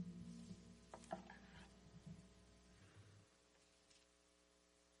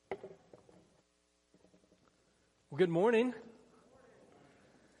Well, good morning.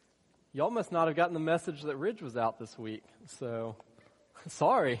 Y'all must not have gotten the message that Ridge was out this week, so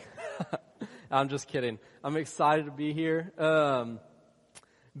sorry. I'm just kidding. I'm excited to be here.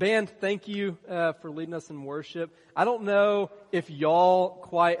 Band, thank you for leading us in worship. I don't know if y'all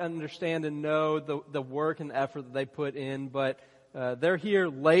quite understand and know the work and effort that they put in, but they're here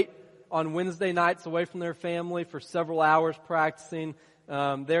late on Wednesday nights away from their family for several hours practicing.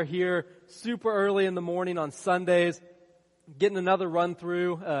 They're here super early in the morning on Sundays, getting another run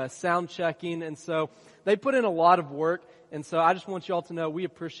through, sound checking, and so they put in a lot of work. And so I just want y'all to know we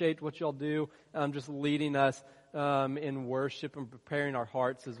appreciate what y'all do, just leading us in worship and preparing our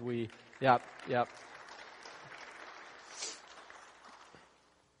hearts as we, Yep.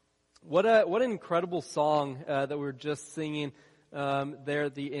 What an incredible song that we were just singing there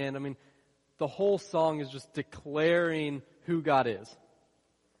at the end. I mean, the whole song is just declaring who God is.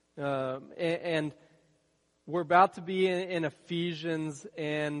 And we're about to be in Ephesians,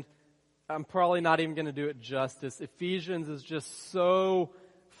 and I'm probably not even going to do it justice. Ephesians is just so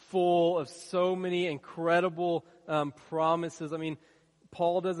full of so many incredible promises. I mean,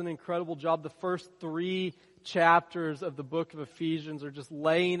 Paul does an incredible job. The first 3 chapters of the book of Ephesians are just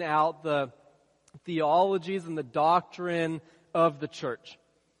laying out the theologies and the doctrine of the church.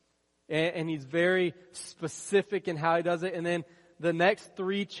 And he's very specific in how he does it. And then the next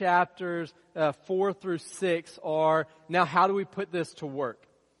 3 chapters, 4 through 6, are now how do we put this to work?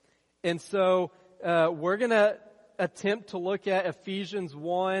 And so we're going to attempt to look at Ephesians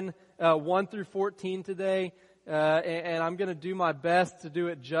 1 through 14 today. And I'm going to do my best to do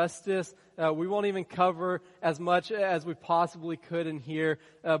it justice. We won't even cover as much as we possibly could in here.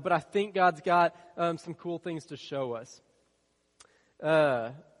 But I think God's got some cool things to show us.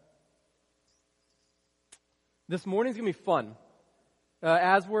 This morning's going to be fun.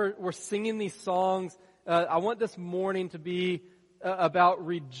 As we're singing these songs, I want this morning to be about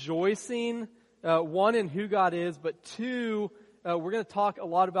rejoicing, 1, in who God is, but 2, we're going to talk a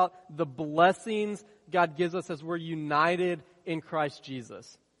lot about the blessings God gives us as we're united in Christ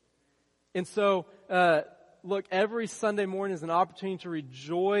Jesus. And so, look, every Sunday morning is an opportunity to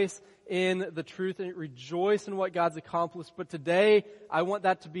rejoice in the truth and rejoice in what God's accomplished. But today, I want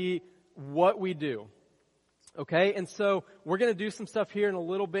that to be what we do. Okay, and so we're going to do some stuff here in a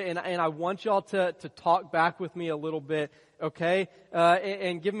little bit, and I want y'all to talk back with me a little bit, okay,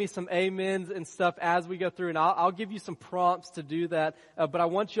 and give me some amens and stuff as we go through, and I'll give you some prompts to do that, but I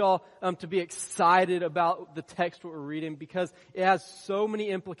want y'all to be excited about the text that we're reading because it has so many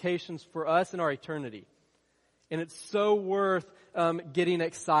implications for us in our eternity. And it's so worth getting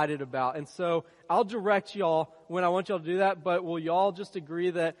excited about. And so I'll direct y'all when I want y'all to do that, but will y'all just agree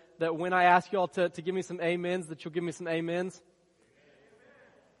that when I ask y'all to give me some amens, that you'll give me some amens?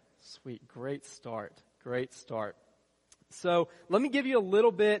 Sweet. Great start. So let me give you a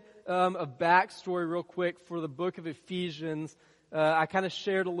little bit of backstory real quick for the book of Ephesians. I kind of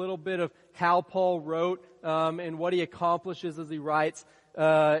shared a little bit of how Paul wrote and what he accomplishes as he writes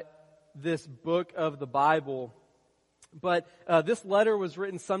this book of the Bible. But this letter was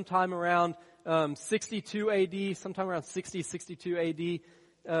written sometime around 62 AD, sometime around 60, 62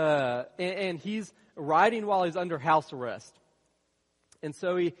 AD. And he's writing while he's under house arrest. And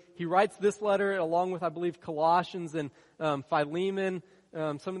so he writes this letter along with, I believe, Colossians and Philemon,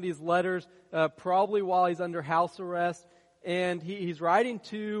 some of these letters, probably while he's under house arrest. And he's writing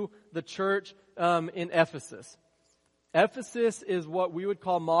to the church in Ephesus. Ephesus is what we would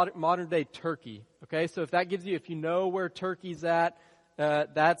call modern day Turkey. Okay, so if you know where Turkey's at,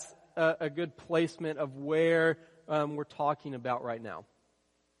 that's a good placement of where we're talking about right now.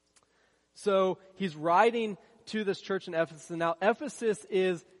 So he's writing to this church in Ephesus. And now Ephesus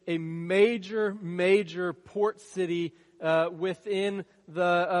is a major port city within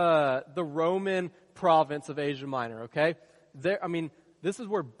the Roman province of Asia Minor. Okay, this is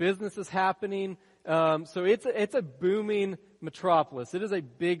where business is happening. So it's a booming metropolis. It is a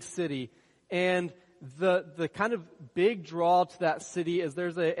big city. And the kind of big draw to that city is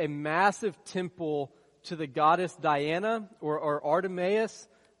there's a massive temple to the goddess Diana or Artemis,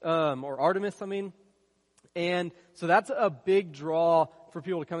 And so that's a big draw for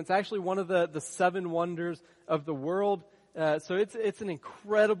people to come. It's actually one of the 7 wonders of the world. So it's an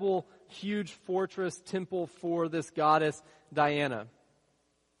incredible, huge fortress temple for this goddess Diana.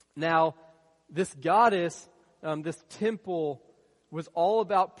 Now, this goddess, this temple, was all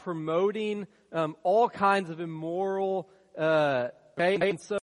about promoting all kinds of immoral. And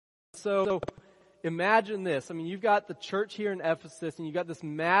so imagine this. You've got the church here in Ephesus, and you've got this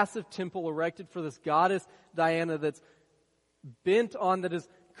massive temple erected for this goddess Diana that is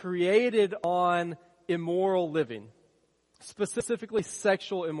created on immoral living, specifically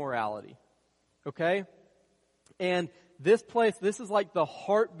sexual immorality. Okay? And this place, this is like the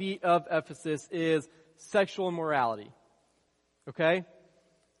heartbeat of Ephesus, is sexual immorality. Okay?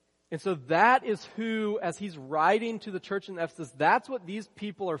 And so that is who, as he's writing to the church in Ephesus, that's what these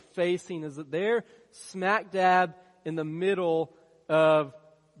people are facing, is that they're smack dab in the middle of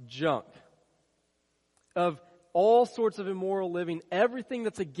junk, of all sorts of immoral living, everything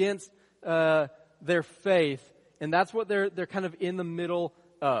that's against their faith, and that's what they're kind of in the middle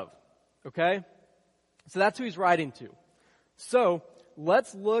of. Okay? So that's who he's writing to. So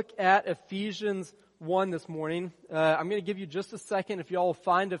let's look at Ephesians 1 this morning. I'm going to give you just a second if y'all will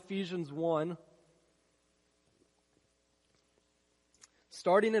find Ephesians 1.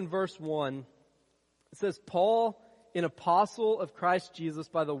 Starting in verse 1, it says, Paul, an apostle of Christ Jesus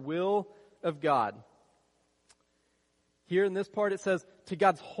by the will of God. Here in this part it says, to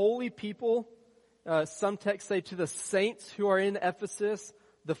God's holy people, some texts say to the saints who are in Ephesus,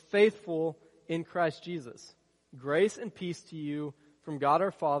 the faithful in Christ Jesus. Grace and peace to you from God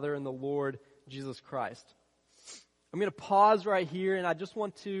our Father and the Lord Jesus Christ. I'm going to pause right here, and I just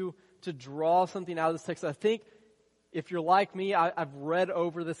want to draw something out of this text. I think if you're like me, I've read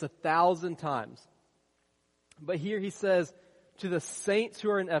over this 1,000 times. But here he says, to the saints who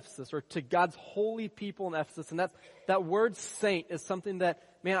are in Ephesus, or to God's holy people in Ephesus. And that word saint is something that,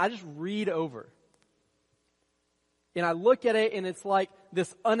 man, I just read over. And I look at it, and it's like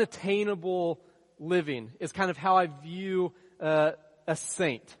this unattainable living is kind of how I view a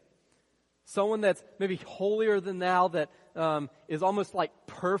saint. Someone that's maybe holier than thou, that is almost like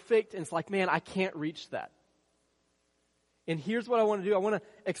perfect, and it's like, man, I can't reach that. And here's what I want to do. I want to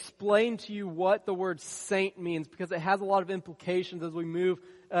explain to you what the word saint means, because it has a lot of implications as we move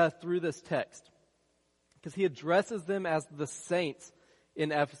through this text. Because he addresses them as the saints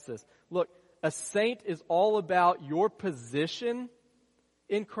in Ephesus. Look, a saint is all about your position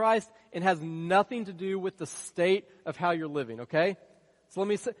in Christ and has nothing to do with the state of how you're living, okay? So let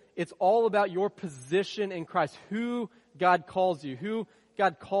me say, it's all about your position in Christ, who God calls you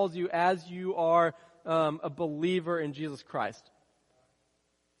as you are a believer in Jesus Christ.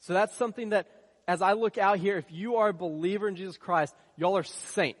 So that's something that, as I look out here, if you are a believer in Jesus Christ, y'all are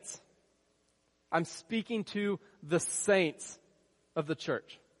saints. I'm speaking to the saints of the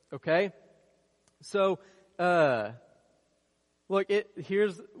church, okay? So, look,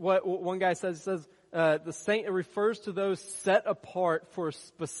 here's what one guy says. He says, the saint, it refers to those set apart for a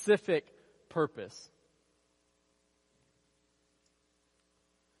specific purpose.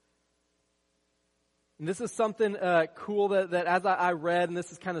 And this is something cool that as I read, and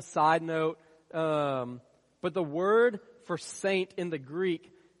this is kind of side note, but the word for saint in the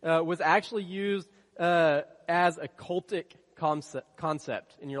Greek was actually used as a cultic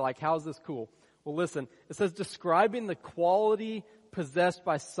concept. And you're like, how is this cool? Well, listen, it says describing the quality possessed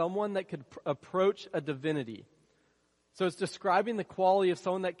by someone that could approach a divinity. So it's describing the quality of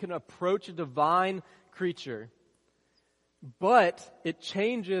someone that can approach a divine creature. But it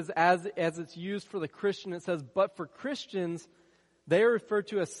changes as it's used for the Christian. It says, but for Christians, they are referred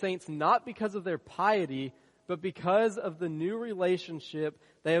to as saints not because of their piety, but because of the new relationship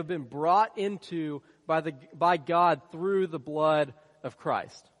they have been brought into by God through the blood of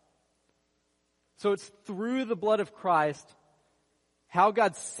Christ. So it's through the blood of Christ, how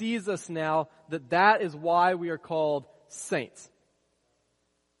God sees us now, that is why we are called saints.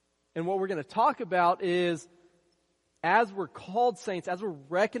 And what we're going to talk about is, as we're called saints, as we're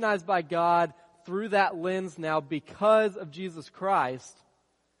recognized by God through that lens now because of Jesus Christ,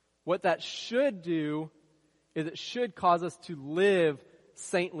 what that should do is it should cause us to live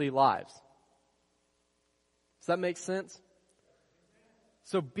saintly lives. Does that make sense?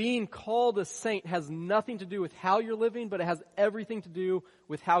 So being called a saint has nothing to do with how you're living, but it has everything to do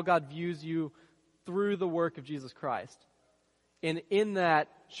with how God views you through the work of Jesus Christ. And in that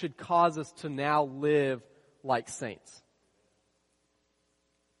should cause us to now live like saints.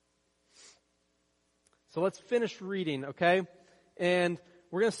 So let's finish reading, okay? And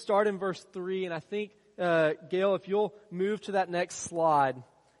we're going to start in verse 3, and I think, Gail, if you'll move to that next slide.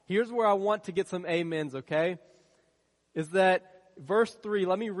 Here's where I want to get some amens, okay? Is that verse 3,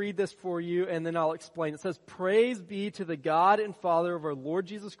 let me read this for you, and then I'll explain. It says, praise be to the God and Father of our Lord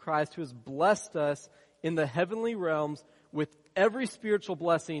Jesus Christ, who has blessed us in the heavenly realms with every spiritual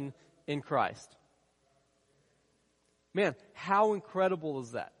blessing in Christ. Man, how incredible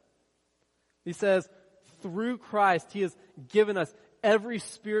is that? He says, through Christ, He has given us every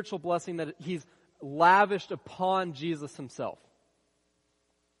spiritual blessing that He's lavished upon Jesus Himself.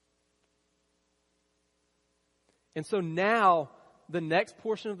 And so now, the next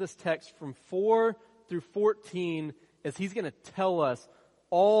portion of this text from 4 through 14 is he's going to tell us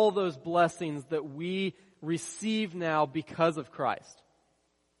all those blessings that we receive now because of Christ.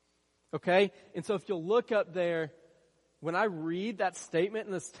 Okay? And so if you'll look up there, when I read that statement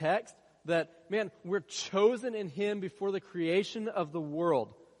in this text, that, man, we're chosen in him before the creation of the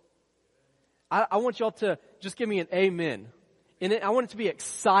world. I want y'all to just give me an amen. And I want it to be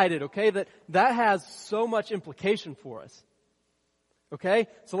excited, okay? That has so much implication for us. Okay?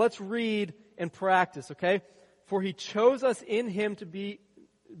 So let's read and practice, okay? For he chose us in him to be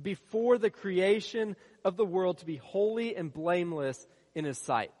before the creation of the world to be holy and blameless in his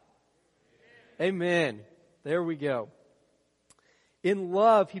sight. Amen. There we go. In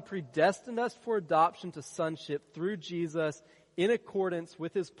love, he predestined us for adoption to sonship through Jesus in accordance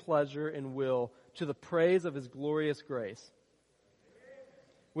with his pleasure and will, to the praise of his glorious grace,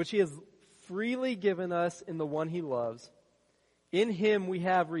 which he has freely given us in the one he loves. In him we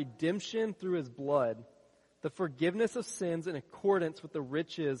have redemption through his blood, the forgiveness of sins in accordance with the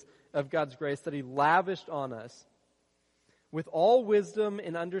riches of God's grace that he lavished on us. With all wisdom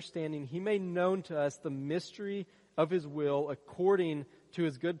and understanding, he made known to us the mystery of his will according to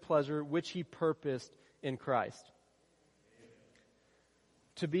his good pleasure, which he purposed in Christ.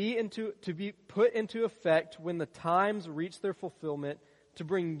 To be put into effect when the times reach their fulfillment, to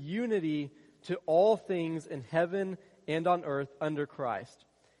bring unity to all things in heaven and on earth under Christ.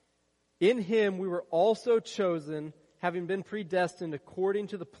 In him we were also chosen, having been predestined according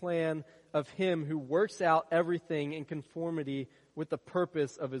to the plan of him who works out everything in conformity with the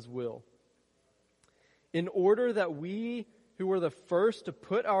purpose of his will, in order that we who were the first to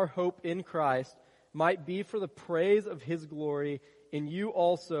put our hope in Christ might be for the praise of his glory, and you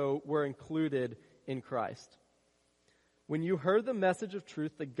also were included in Christ. When you heard the message of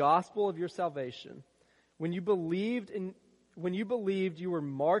truth, the gospel of your salvation, when you believed, you were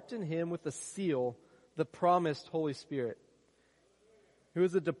marked in him with a seal, the promised Holy Spirit, who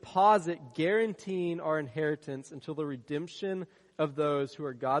is a deposit guaranteeing our inheritance until the redemption of those who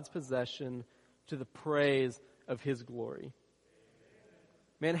are God's possession, to the praise of his glory.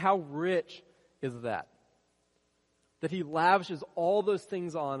 Man, how rich is that? That he lavishes all those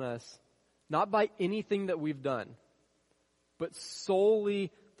things on us, not by anything that we've done, but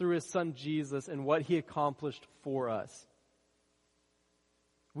solely through his son Jesus and what he accomplished for us.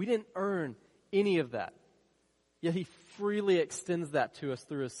 We didn't earn any of that, yet he freely extends that to us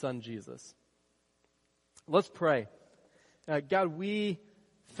through his son Jesus. Let's pray. God, we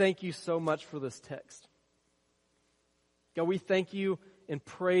thank you so much for this text. God, we thank you and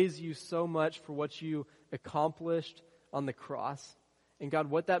praise you so much for what you accomplished on the cross. And God,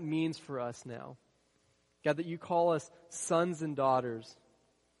 what that means for us now. God, that you call us sons and daughters.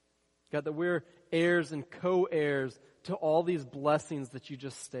 God, that we're heirs and co-heirs to all these blessings that you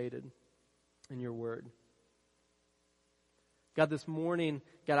just stated in your word. God, this morning,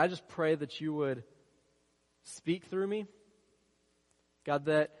 God, I just pray that you would speak through me. God,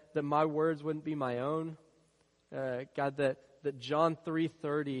 that my words wouldn't be my own. God, that John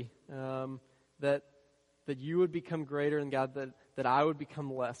 3:30, that you would become greater, and God, that I would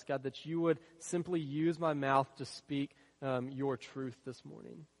become less. God, that you would simply use my mouth to speak your truth this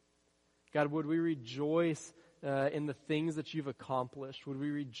morning. God, would we rejoice in the things that you've accomplished? Would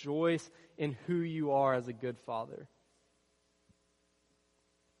we rejoice in who you are as a good Father?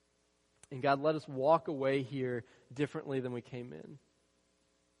 And God, let us walk away here differently than we came in.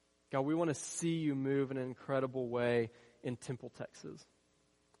 God, we want to see you move in an incredible way in Temple, Texas.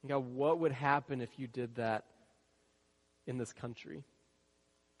 And God, what would happen if you did that in this country?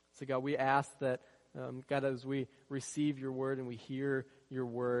 So God, we ask that, God, as we receive your word and we hear your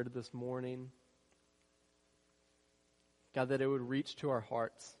word this morning, God, that it would reach to our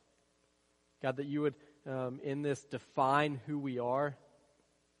hearts. God, that you would, in this, define who we are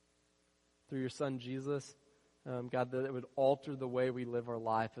through your son Jesus. God, that it would alter the way we live our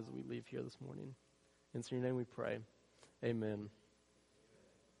life as we leave here this morning. In your name we pray. Amen.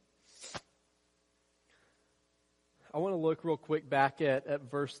 I want to look real quick back at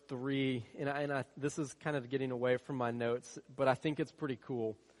verse 3, and this is kind of getting away from my notes, but I think it's pretty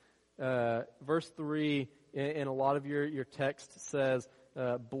cool. Verse 3 in a lot of your text says,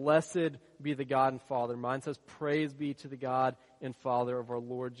 blessed be the God and Father. Mine says, praise be to the God and Father of our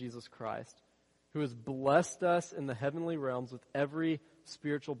Lord Jesus Christ, who has blessed us in the heavenly realms with every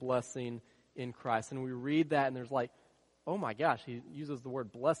spiritual blessing in Christ. And we read that and there's like, oh my gosh, he uses the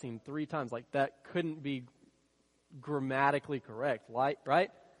word blessing 3 times. Like that couldn't be grammatically correct, right?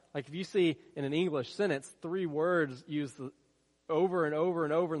 Like if you see in an English sentence 3 words used over and over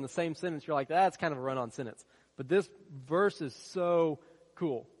and over in the same sentence, you're like, that's kind of a run-on sentence. But this verse is so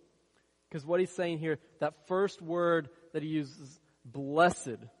cool. Because what he's saying here, that first word that he uses,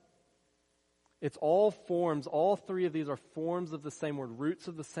 blessed, it's all forms, all three of these are forms of the same word, roots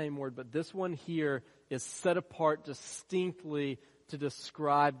of the same word, but this one here is set apart distinctly to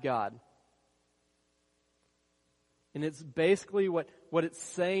describe God. And it's basically what it's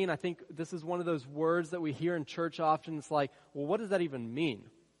saying. I think this is one of those words that we hear in church often. It's like, well, what does that even mean?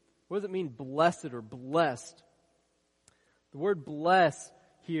 What does it mean, blessed or blessed? The word bless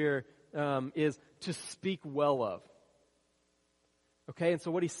here is to speak well of. Okay, and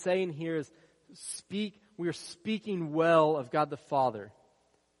so what he's saying here is we are speaking well of God the Father.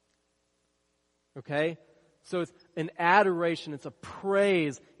 Okay? So it's an adoration, it's a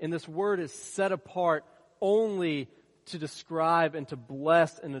praise, and this word is set apart only to describe and to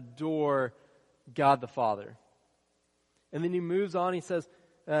bless and adore God the Father. And then he moves on, he says,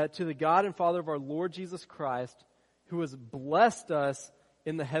 to the God and Father of our Lord Jesus Christ, who has blessed us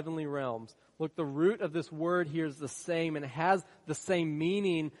in the heavenly realms. Look, the root of this word here is the same, and it has the same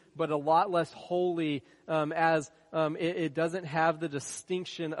meaning, but a lot less holy, as it doesn't have the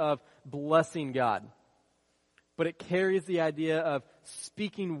distinction of blessing God. But it carries the idea of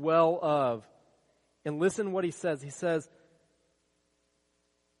speaking well of. And listen what he says. He says,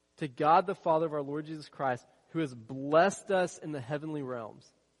 to God the Father of our Lord Jesus Christ, who has blessed us in the heavenly realms.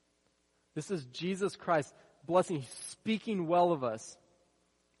 This is Jesus Christ blessing, speaking well of us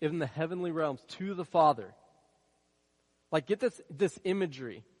in the heavenly realms to the Father. Like, get this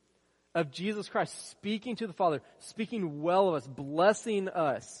imagery of Jesus Christ speaking to the Father, speaking well of us, blessing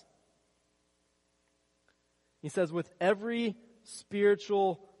us. He says, with every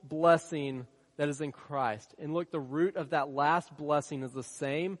spiritual blessing that is in Christ. And look, the root of that last blessing is the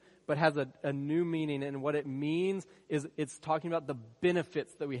same, but has a new meaning. And what it means is it's talking about the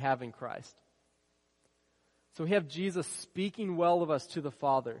benefits that we have in Christ. So we have Jesus speaking well of us to the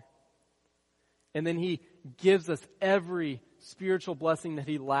Father. And then he gives us every spiritual blessing that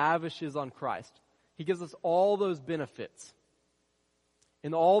he lavishes on Christ. He gives us all those benefits.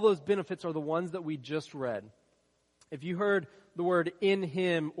 And all those benefits are the ones that we just read. If you heard the word in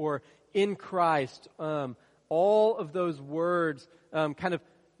him or in Christ, all of those words kind of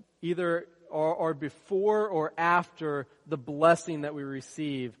either are before or after the blessing that we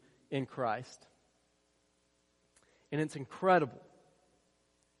receive in Christ. And it's incredible.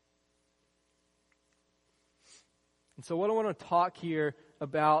 And so what I want to talk here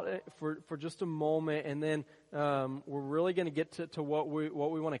about for just a moment, and then we're really going to get to what we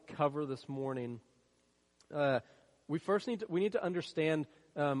want to cover this morning. We need to understand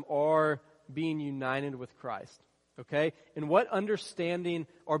our being united with Christ. Okay? And what understanding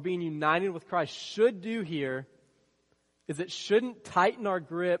our being united with Christ should do here is it shouldn't tighten our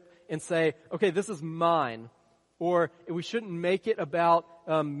grip and say, okay, this is mine. Or we shouldn't make it about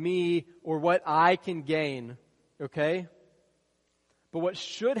me or what I can gain. Okay? But what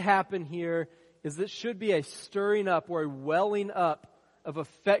should happen here is this should be a stirring up or a welling up of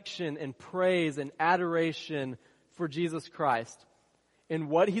affection and praise and adoration for Jesus Christ and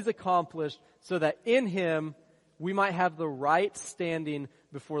what he's accomplished, so that in him we might have the right standing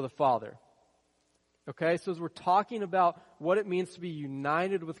before the Father. Okay, so as we're talking about what it means to be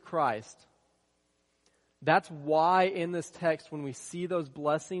united with Christ, that's why in this text when we see those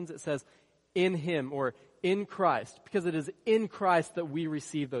blessings it says in him or in Christ, because it is in Christ that we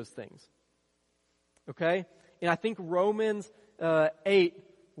receive those things. Okay? And I think Romans 8,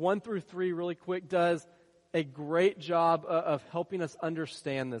 1 through 3 really quick does a great job of helping us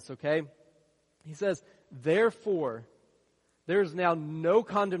understand this, okay? He says, therefore, there is now no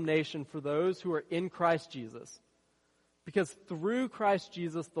condemnation for those who are in Christ Jesus. Because through Christ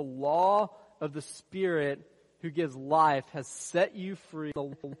Jesus, the law of the Spirit who gives life has set you free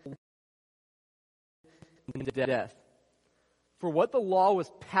from death. For what the law was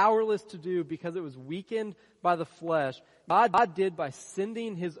powerless to do because it was weakened by the flesh, God did by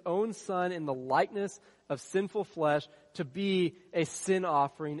sending his own Son in the likeness of sinful flesh to be a sin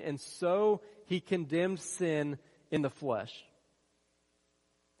offering, and so he condemned sin in the flesh.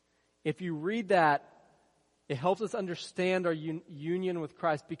 If you read that, it helps us understand our union with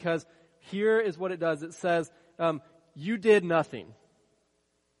Christ, because here is what it does. It says, you did nothing.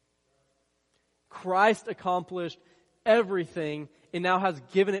 Christ accomplished everything and now has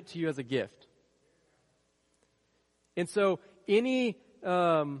given it to you as a gift. And so any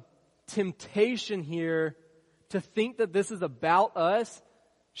temptation here to think that this is about us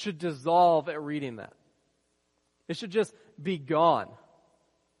should dissolve at reading that. It should just be gone.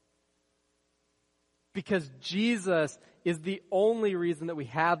 Because Jesus is the only reason that we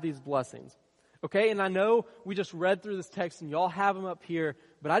have these blessings. Okay, and I know we just read through this text and y'all have them up here,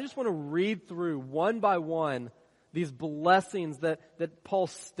 But I just want to read through one by one these blessings that Paul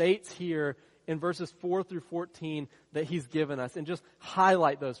states here in verses 4 through 14 that he's given us, and just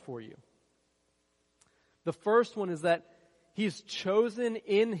highlight those for you. The first one is that he's chosen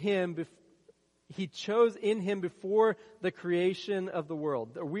in him. He chose in him before the creation of the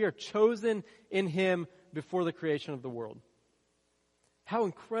world. We are chosen in him before the creation of the world. How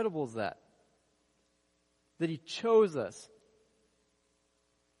incredible is that? That he chose us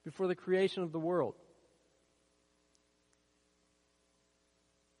before the creation of the world.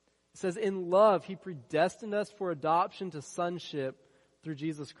 It says, in love, he predestined us for adoption to sonship through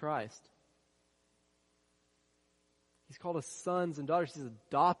Jesus Christ. He's called us sons and daughters. He's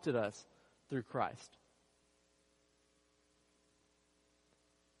adopted us through Christ.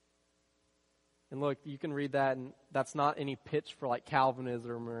 And look, you can read that, and that's not any pitch for like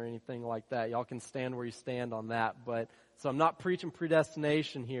Calvinism or anything like that. Y'all can stand where you stand on that. So I'm not preaching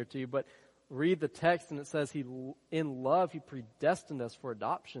predestination here to you, but read the text, and it says in love, he predestined us for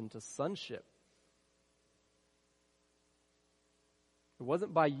adoption to sonship. It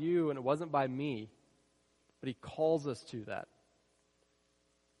wasn't by you and it wasn't by me, but he calls us to that.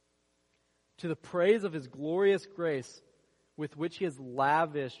 To the praise of his glorious grace with which he has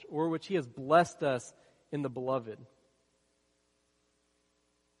lavished, or which he has blessed us in the beloved.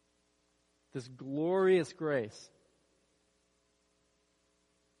 This glorious grace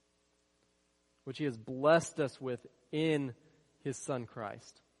which he has blessed us with in his Son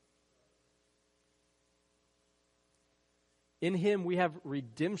Christ. In him we have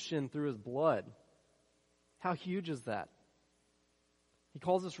redemption through his blood. How huge is that? He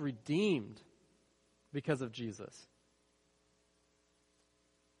calls us redeemed because of Jesus.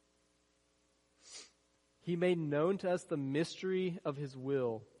 He made known to us the mystery of his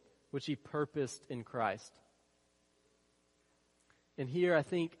will, which he purposed in Christ. And here I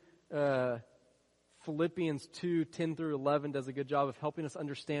think Philippians 2:10 through 11 does a good job of helping us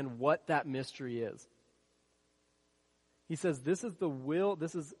understand what that mystery is. He says, this is the will,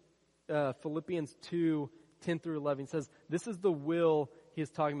 this is Philippians 2:10 through 11. He says, this is the will he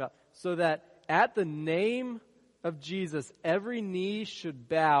is talking about, so that at the name of Jesus, every knee should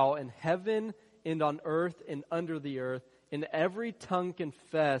bow in heaven and on earth and under the earth, and every tongue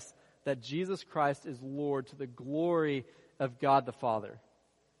confess that Jesus Christ is Lord, to the glory of God the Father.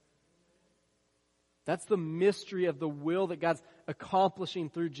 That's the mystery of the will that God's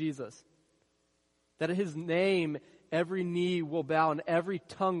accomplishing through Jesus. That at his name, every knee will bow and every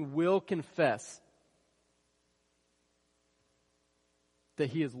tongue will confess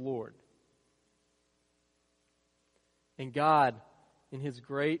that he is Lord. And God, in his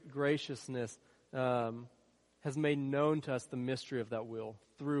great graciousness, has made known to us the mystery of that will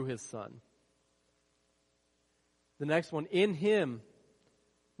through his Son. The next one, in him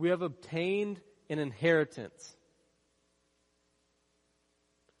we have obtained an inheritance.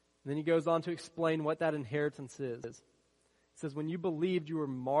 And then he goes on to explain what that inheritance is. He says, when you believed, you were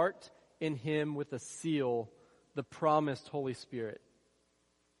marked in him with a seal, the promised Holy Spirit.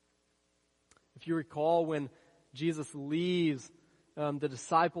 If you recall, when Jesus leaves, the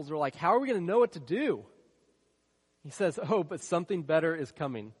disciples are like, how are we going to know what to do? He says, but something better is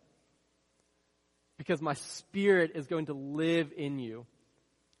coming. Because my Spirit is going to live in you.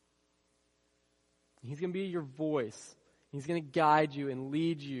 He's going to be your voice. He's going to guide you and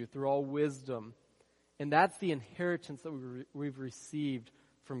lead you through all wisdom. And that's the inheritance that we've received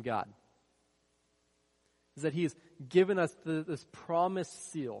from God. Is that he's given us this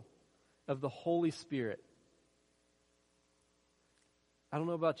promised seal of the Holy Spirit. I don't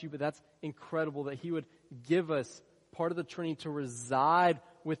know about you, but that's incredible that he would give us part of the Trinity to reside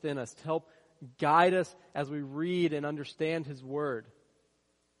within us, to help guide us as we read and understand his word.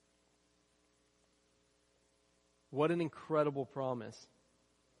 What an incredible promise.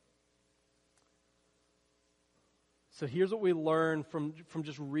 So here's what we learn from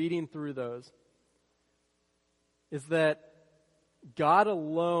just reading through those. Is that God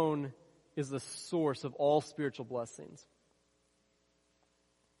alone is the source of all spiritual blessings.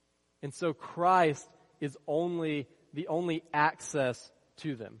 And so Christ is the only access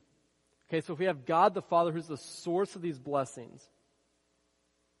to them. Okay, so if we have God the Father who's the source of these blessings,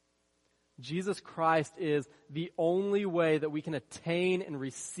 Jesus Christ is the only way that we can attain and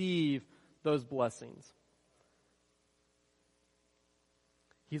receive those blessings.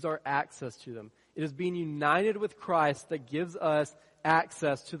 He's our access to them. It is being united with Christ that gives us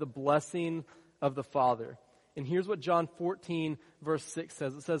access to the blessing of the Father. And here's what John 14 verse 6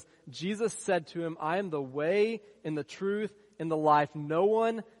 says. It says, Jesus said to him, I am the way and the truth and the life. No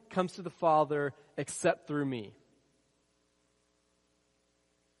one comes to the Father except through me.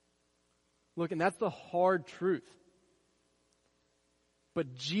 Look, and that's the hard truth.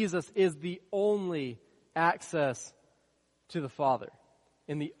 But Jesus is the only access to the Father,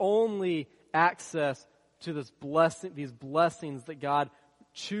 and the only access to these blessings that God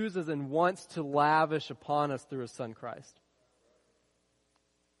chooses and wants to lavish upon us through His Son Christ.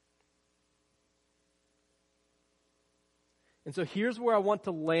 And so here's where I want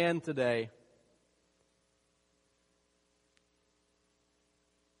to land today.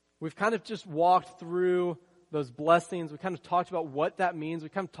 We've kind of just walked through those blessings. We kind of talked about what that means. We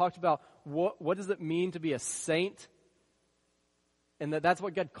kind of talked about what does it mean to be a saint. And that's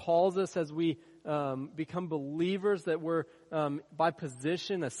what God calls us as we become believers, that we're by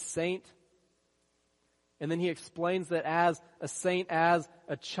position a saint. And then He explains that as a saint, as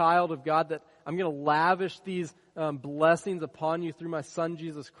a child of God, that I'm going to lavish these blessings upon you through my Son,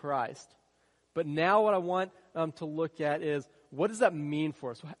 Jesus Christ. But now what I want to look at is, what does that mean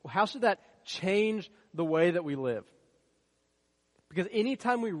for us? How should that change the way that we live? Because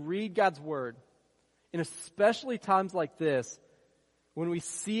anytime we read God's Word, and especially times like this, when we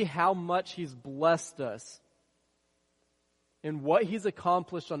see how much He's blessed us and what He's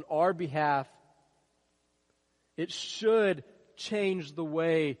accomplished on our behalf, it should change the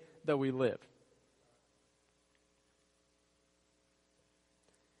way that we live.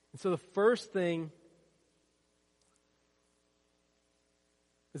 And so the first thing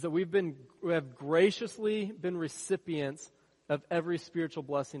is that we have graciously been recipients of every spiritual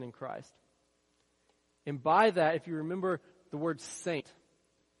blessing in Christ. And by that, if you remember the word saint,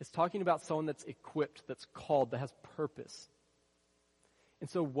 it's talking about someone that's equipped, that's called, that has purpose. And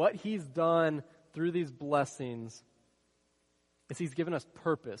so what He's done through these blessings is He's given us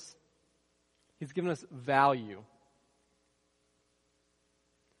purpose. He's given us value.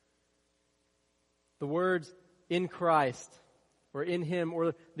 The words in Christ, or in Him,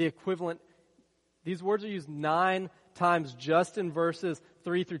 or the equivalent, these words are used 9 times just in verses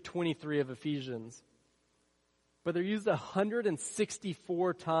 3 through 23 of Ephesians. But they're used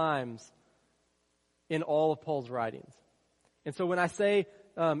 164 times in all of Paul's writings. And so when I say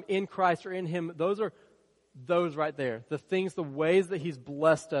in Christ or in Him, those are those right there. The things, the ways that He's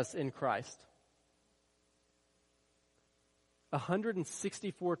blessed us in Christ.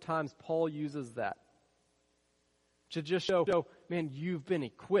 164 times Paul uses that to just show, man, you've been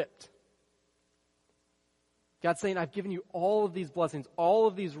equipped. God's saying, I've given you all of these blessings, all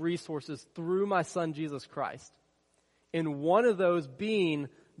of these resources through my Son, Jesus Christ. And one of those being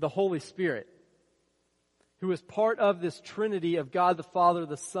the Holy Spirit, who is part of this Trinity of God the Father,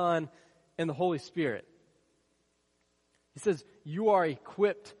 the Son, and the Holy Spirit. He says, you are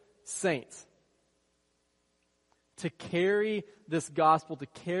equipped saints to carry this gospel, to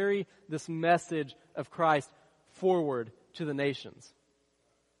carry this message of Christ forward to the nations.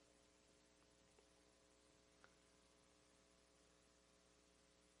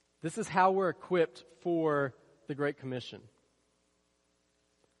 This is how we're equipped for the Great Commission.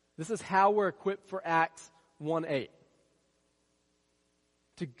 This is how we're equipped for Acts 1:8.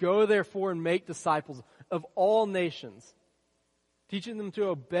 To go therefore and make disciples of all nations, teaching them to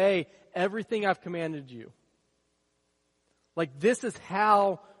obey everything I've commanded you. Like, this is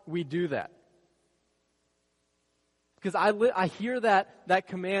how we do that. Because I hear that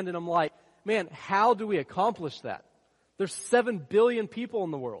command and I'm like, man, how do we accomplish that? There's 7 billion people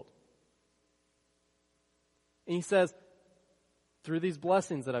in the world. And He says, through these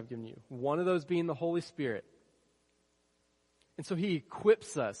blessings that I've given you, one of those being the Holy Spirit. And so He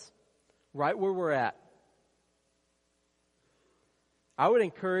equips us right where we're at. I would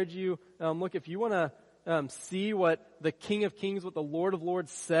encourage you, look, if you want to see what the King of Kings, what the Lord of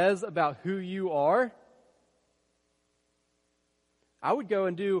Lords says about who you are, I would go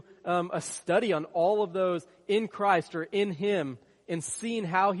and do a study on all of those in Christ or in Him, and seeing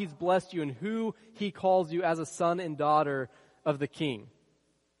how He's blessed you and who He calls you as a son and daughter of the King.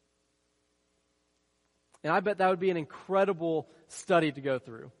 And I bet that would be an incredible study to go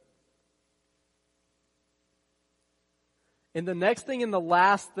through. And the next thing and the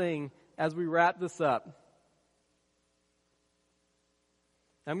last thing as we wrap this up,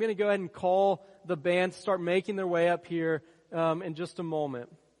 I'm going to go ahead and call the band to start making their way up here in just a moment.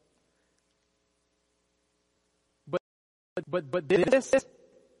 But this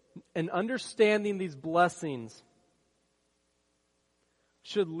and understanding these blessings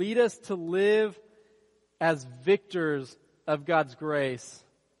should lead us to live as victors of God's grace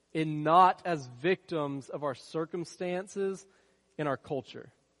and not as victims of our circumstances and our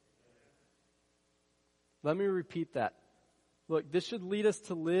culture. Let me repeat that. Look, this should lead us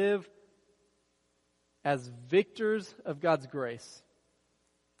to live as victors of God's grace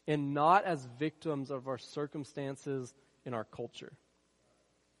and not as victims of our circumstances in our culture.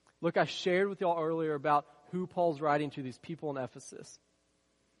 Look, I shared with y'all earlier about who Paul's writing to, these people in Ephesus.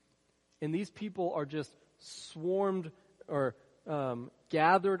 And these people are just swarmed or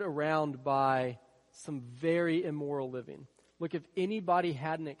gathered around by some very immoral living. Look, if anybody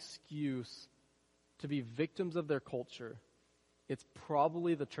had an excuse to be victims of their culture, it's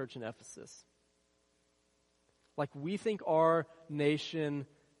probably the church in Ephesus. Like, we think our nation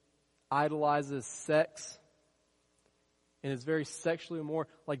idolizes sex and is very sexually immoral.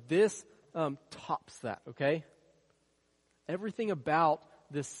 Like, this tops that, okay? Everything about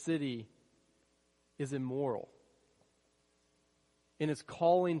this city is immoral. And it's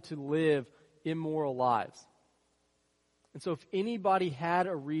calling to live immoral lives. And so if anybody had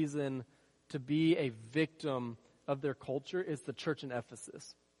a reason to be a victim of their culture, it's the church in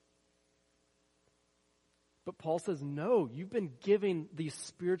Ephesus. But Paul says, no, you've been given these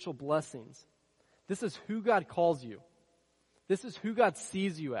spiritual blessings. This is who God calls you. This is who God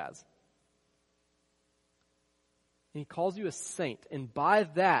sees you as. And he calls you a saint. And by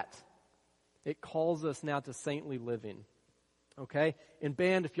that, it calls us now to saintly living. Okay? And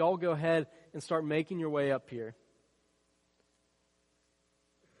band, if y'all go ahead and start making your way up here.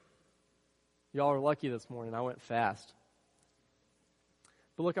 Y'all are lucky this morning. I went fast.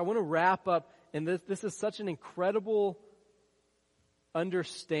 But look, I want to wrap up, and this is such an incredible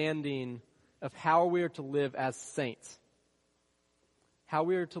understanding of how we are to live as saints. How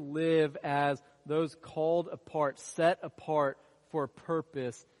we are to live as those called apart, set apart for a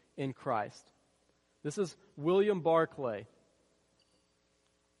purpose in Christ. This is William Barclay.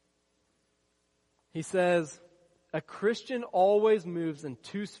 He says, a Christian always moves in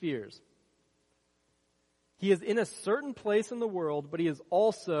two spheres. He is in a certain place in the world, but he is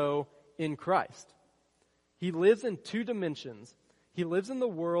also in Christ. He lives in two dimensions. He lives in the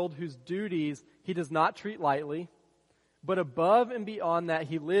world whose duties he does not treat lightly, but above and beyond that,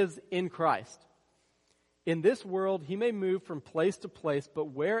 he lives in Christ. In this world, he may move from place to place,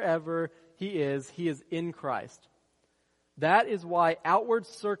 but wherever he is in Christ. That is why outward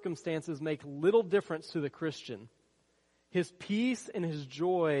circumstances make little difference to the Christian. His peace and his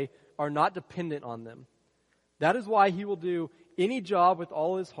joy are not dependent on them. That is why he will do any job with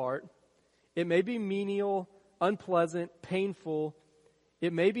all his heart. It may be menial, unpleasant, painful.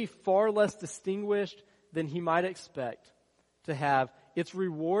 It may be far less distinguished than he might expect to have. Its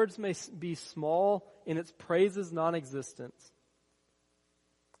rewards may be small and its praises non-existent.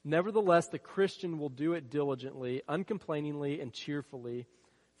 Nevertheless, the Christian will do it diligently, uncomplainingly, and cheerfully,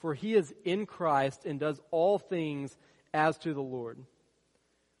 for he is in Christ and does all things as to the Lord.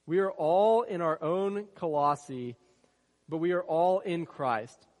 We are all in our own Colossae, but we are all in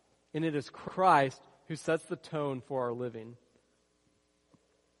Christ, and it is Christ who sets the tone for our living.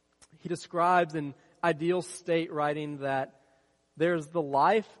 He describes an ideal state, writing that there's the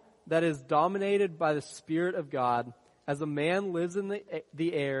life that is dominated by the Spirit of God. As a man lives in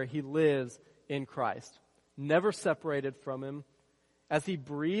the air, he lives in Christ, never separated from him. As he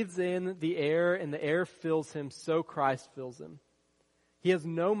breathes in the air and the air fills him, so Christ fills him. He has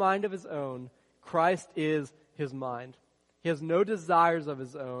no mind of his own. Christ is his mind. He has no desires of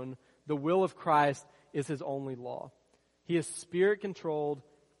his own. The will of Christ is his only law. He is Spirit-controlled,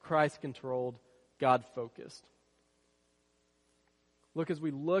 Christ-controlled, God-focused. Look, as we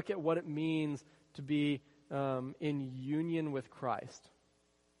look at what it means to be in union with Christ,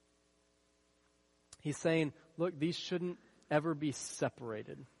 he's saying, look, these shouldn't ever be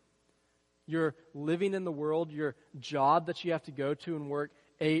separated. You're living in the world, your job that you have to go to and work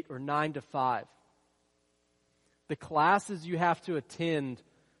 8 or 9 to 5. The classes you have to attend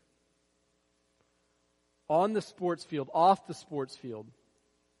on the sports field, off the sports field,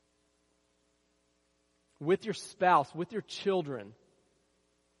 with your spouse, with your children.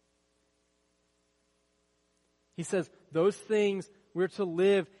 He says those things we're to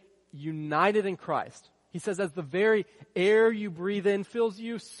live united in Christ. He says, as the very air you breathe in fills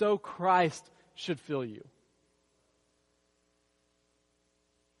you, so Christ should fill you.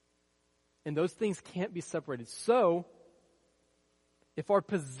 And those things can't be separated. So, if our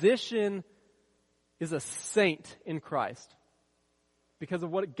position is a saint in Christ, because of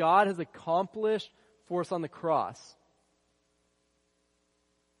what God has accomplished for us on the cross,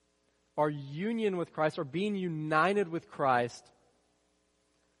 our union with Christ, our being united with Christ,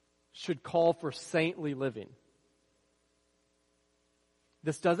 should call for saintly living.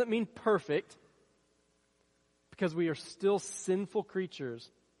 This doesn't mean perfect, because we are still sinful creatures.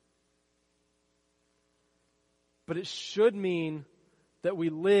 But it should mean that we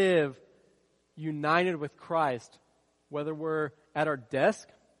live united with Christ, whether we're at our desk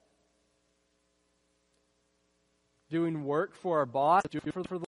doing work for our boss, doing it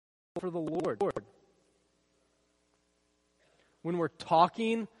for the Lord. When we're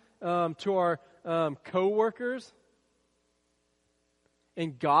talking to our coworkers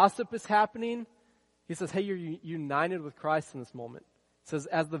and gossip is happening, he says, hey, you're united with Christ in this moment. He says,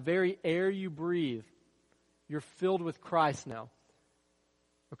 as the very air you breathe, you're filled with Christ now.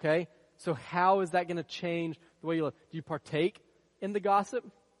 Okay? So how is that going to change the way you live? Do you partake in the gossip?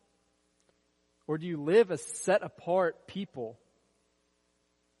 Or do you live as set apart people?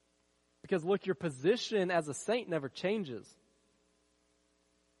 Because look, your position as a saint never changes.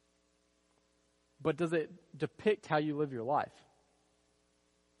 But does it depict how you live your life?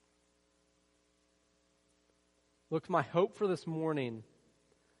 Look, my hope for this morning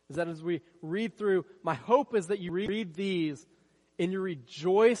is that as we read through, my hope is that you read these and you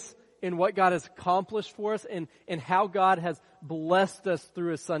rejoice in what God has accomplished for us and how God has blessed us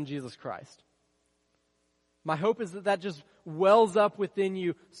through His Son, Jesus Christ. My hope is that that just wells up within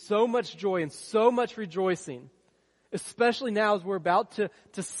you so much joy and so much rejoicing, especially now as we're about to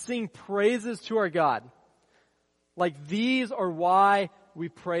sing praises to our God. Like these are why we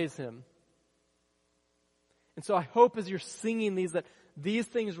praise Him. And so I hope as you're singing these, that these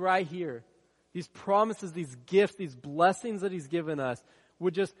things right here, these promises, these gifts, these blessings that He's given us,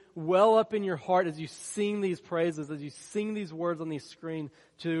 would just well up in your heart as you sing these praises, as you sing these words on the screen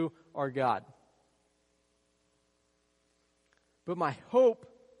to our God. But my hope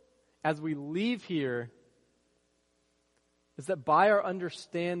as we leave here is that by our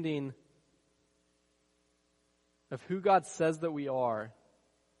understanding of who God says that we are,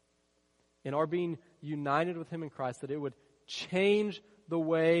 and our being united with Him in Christ, that it would change the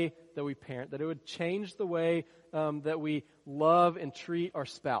way that we parent, that it would change the way that we love and treat our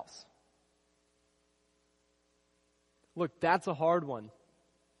spouse. Look, that's a hard one.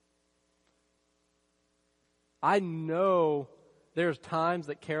 I know there's times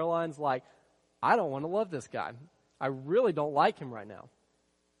that Caroline's like, I don't want to love this guy. I really don't like him right now.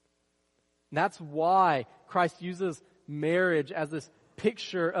 And that's why Christ uses marriage as this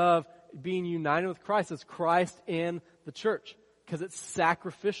picture of being united with Christ, as Christ in the church, because it's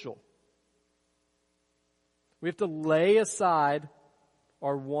sacrificial. We have to lay aside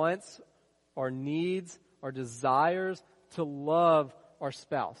our wants, our needs, our desires to love our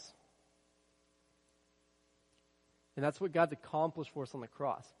spouse. And that's what God's accomplished for us on the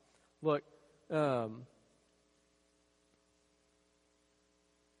cross. Look,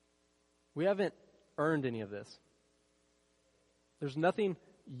 we haven't earned any of this. There's nothing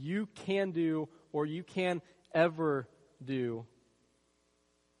you can do or you can ever do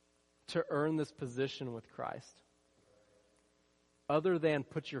to earn this position with Christ, other than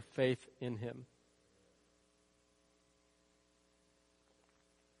put your faith in Him.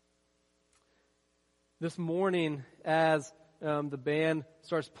 This morning, as the band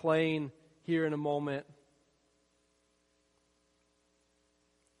starts playing here in a moment,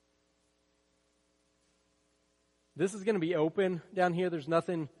 this is going to be open down here. There's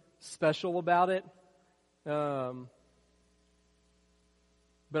nothing special about it. But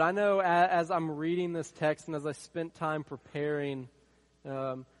I know as I'm reading this text and as I spent time preparing,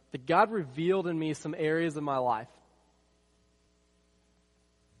 that God revealed in me some areas of my life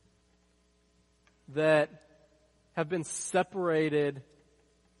that have been separated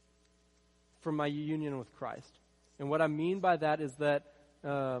from my union with Christ. And what I mean by that is that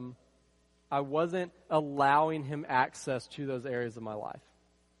I wasn't allowing Him access to those areas of my life.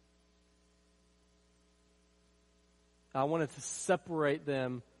 I wanted to separate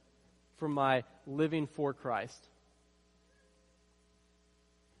them from my living for Christ.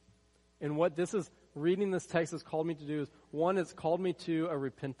 And what this is, reading this text has called me to do is, one, it's called me to a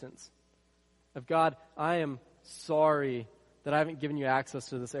repentance. Of God, I am sorry that I haven't given you access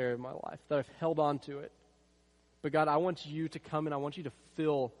to this area of my life, that I've held on to it. But God, I want you to come and I want you to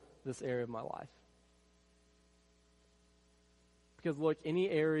fill this area of my life. Because look, any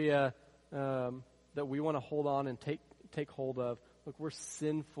area that we want to hold on and take hold of, look, we're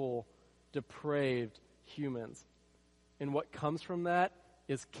sinful, depraved humans. And what comes from that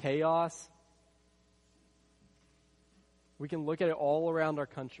is chaos. We can look at it all around our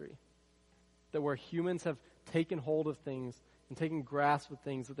country. That where humans have taken hold of things and taken grasp of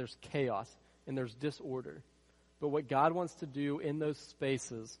things, that there's chaos and there's disorder. But what God wants to do in those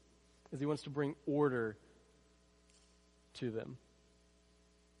spaces is He wants to bring order to them.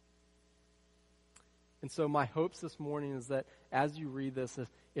 And so my hopes this morning is that as you read this,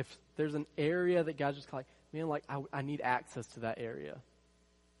 if there's an area that God's just like, man, like I need access to that area,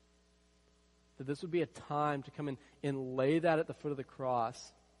 that this would be a time to come in and lay that at the foot of the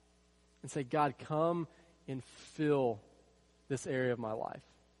cross and say, God, come and fill this area of my life.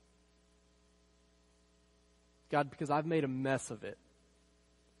 God, because I've made a mess of it,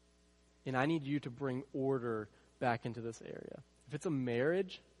 and I need you to bring order back into this area. If it's a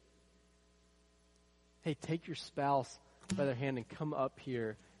marriage, hey, take your spouse by their hand and come up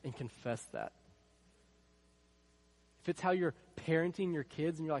here and confess that. If it's how you're parenting your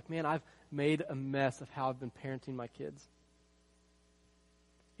kids and you're like, man, I've made a mess of how I've been parenting my kids,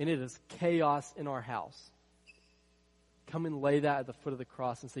 and it is chaos in our house, come and lay that at the foot of the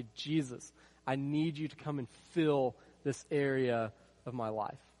cross and say, Jesus, I need you to come and fill this area of my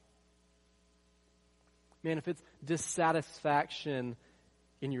life. Man, if it's dissatisfaction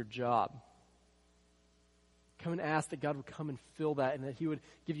in your job, come and ask that God would come and fill that, and that he would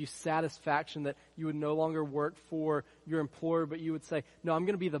give you satisfaction, that you would no longer work for your employer, but you would say, no, I'm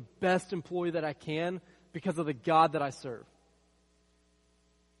going to be the best employee that I can because of the God that I serve.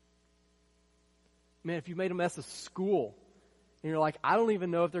 Man, if you made a mess of school, and you're like, I don't even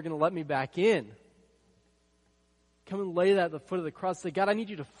know if they're going to let me back in, come and lay that at the foot of the cross. Say, God, I need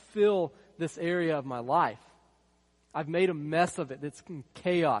you to fill this area of my life. I've made a mess of it. It's in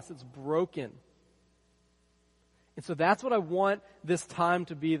chaos. It's broken. And so that's what I want this time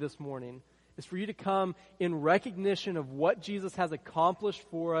to be this morning, is for you to come in recognition of what Jesus has accomplished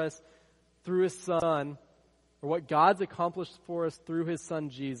for us through his Son, or what God's accomplished for us through his Son,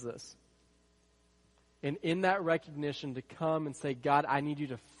 Jesus. And in that recognition, to come and say, God, I need you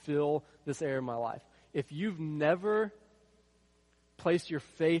to fill this area of my life. If you've never placed your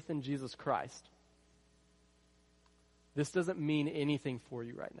faith in Jesus Christ, this doesn't mean anything for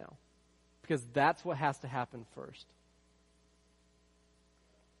you right now, because that's what has to happen first.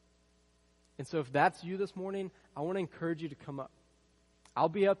 And so if that's you this morning, I want to encourage you to come up. I'll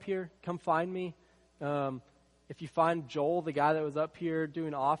be up here. Come find me. If you find Joel, the guy that was up here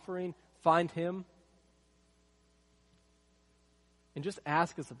doing offering, find him. And just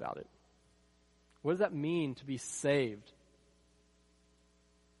ask us about it. What does that mean to be saved?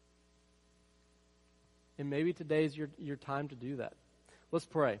 And maybe today's your time to do that. Let's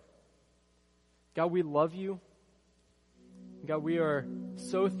pray. God, we love you. God, we are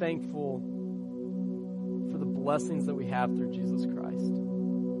so thankful for the blessings that we have through Jesus Christ.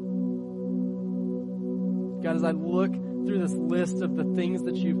 God, as I look through this list of the things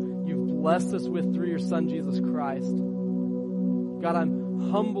that you've blessed us with through your Son, Jesus Christ, God,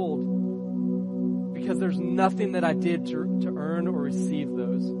 I'm humbled because there's nothing that I did to earn or receive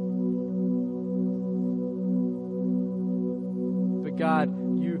those. But God,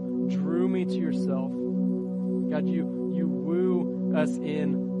 you drew me to yourself. God, you woo us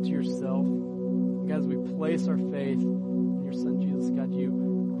in to yourself. God, as we place our faith in your Son, Jesus, God, you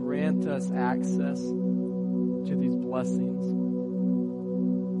grant us access to these blessings.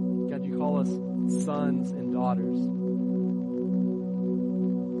 God, you call us sons and daughters.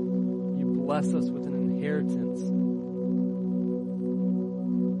 Bless us with an inheritance.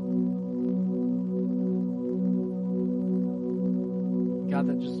 God,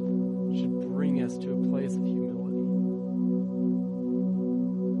 that just should bring us to a place of humility.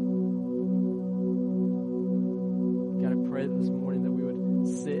 God, I pray this morning that we would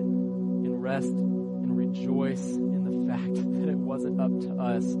sit and rest and rejoice in the fact that it wasn't up to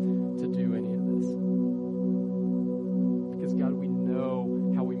us to do any of this. Because God, we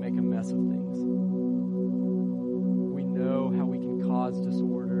know how we make a mess of things. We know how we can cause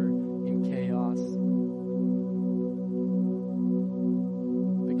disorder and chaos.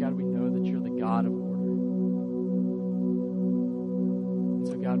 But God, we know that you're the God of order. And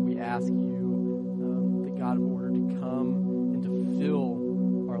so God, we ask you, the God of order, to come and to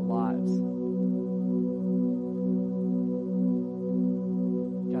fill our lives.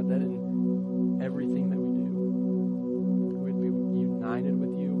 God, that in everything that we do, we'd be united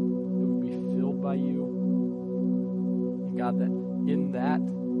with you, that we'd be filled by you. And God, that in that,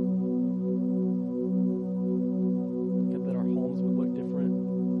 God, that our homes would look different.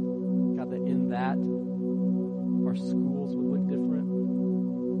 God, that in that, our schools would look different.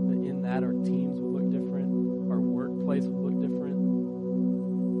 That in that, our teams would look different. Our workplace would look different.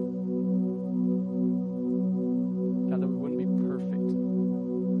 God, that we wouldn't be perfect.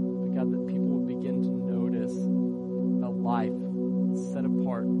 But God, that people would begin to notice a life set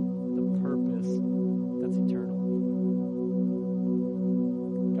apart with a purpose that's eternal.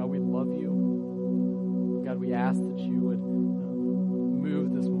 God, we love you. God, we ask that you would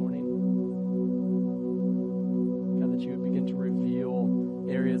move this morning. God, that you would begin to reveal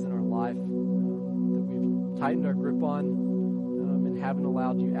areas in our life that we've tightened our grip on and haven't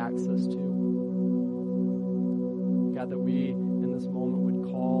allowed you access to. God, that we in this moment would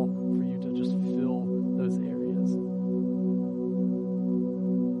call for you to just fill those areas.